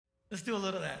Let's do a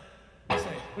little of that. What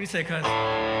do you say, cuz?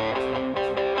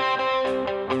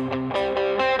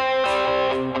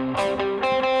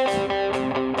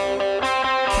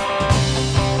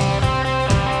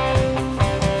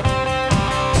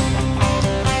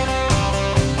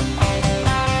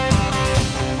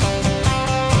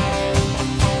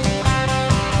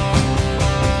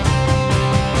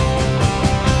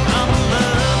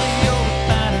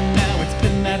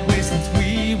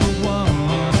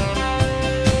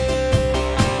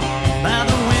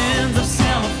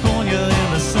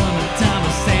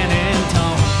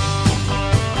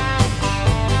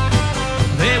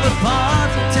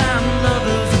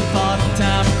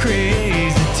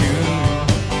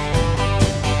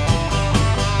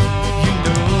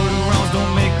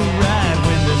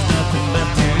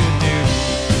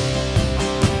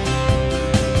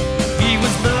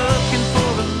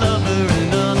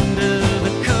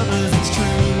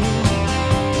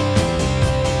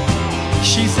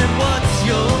 She said, what's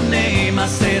your name? I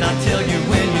said, I'll tell you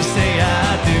when you say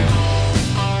I do.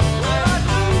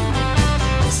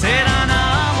 Said,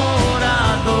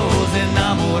 enamorados,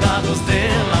 enamorados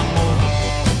del amor.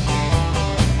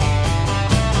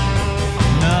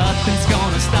 Nothing's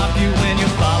gonna stop you when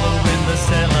you're following the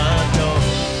celador.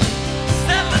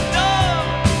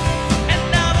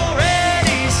 And I've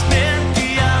already spent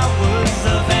the hours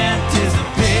of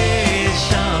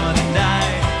anticipation, and I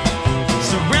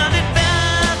surrounded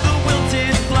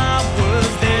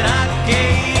flowers that I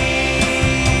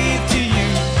gave to you.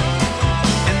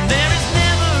 And there is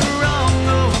never wrong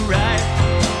or right.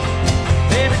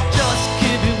 Baby, just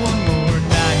give me one more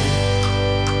night.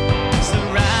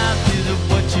 Surrounded of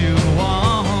what you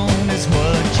want is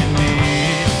what you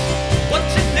need. What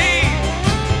you need,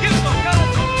 give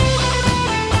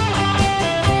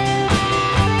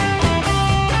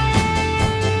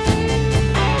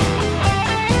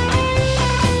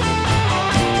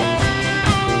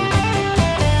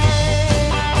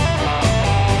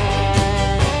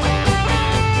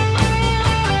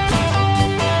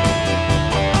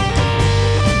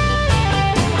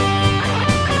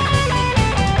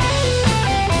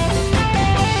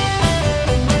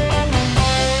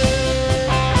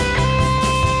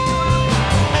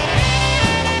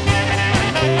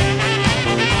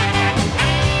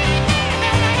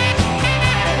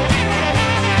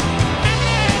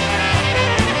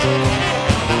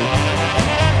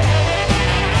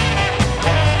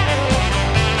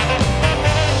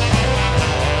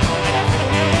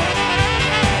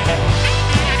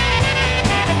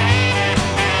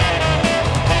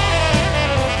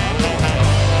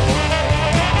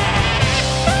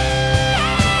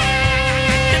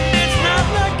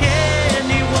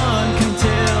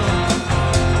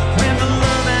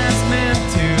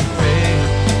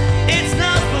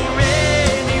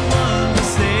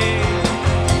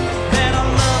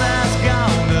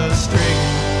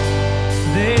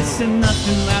some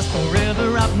nothing lasts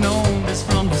forever. I've known this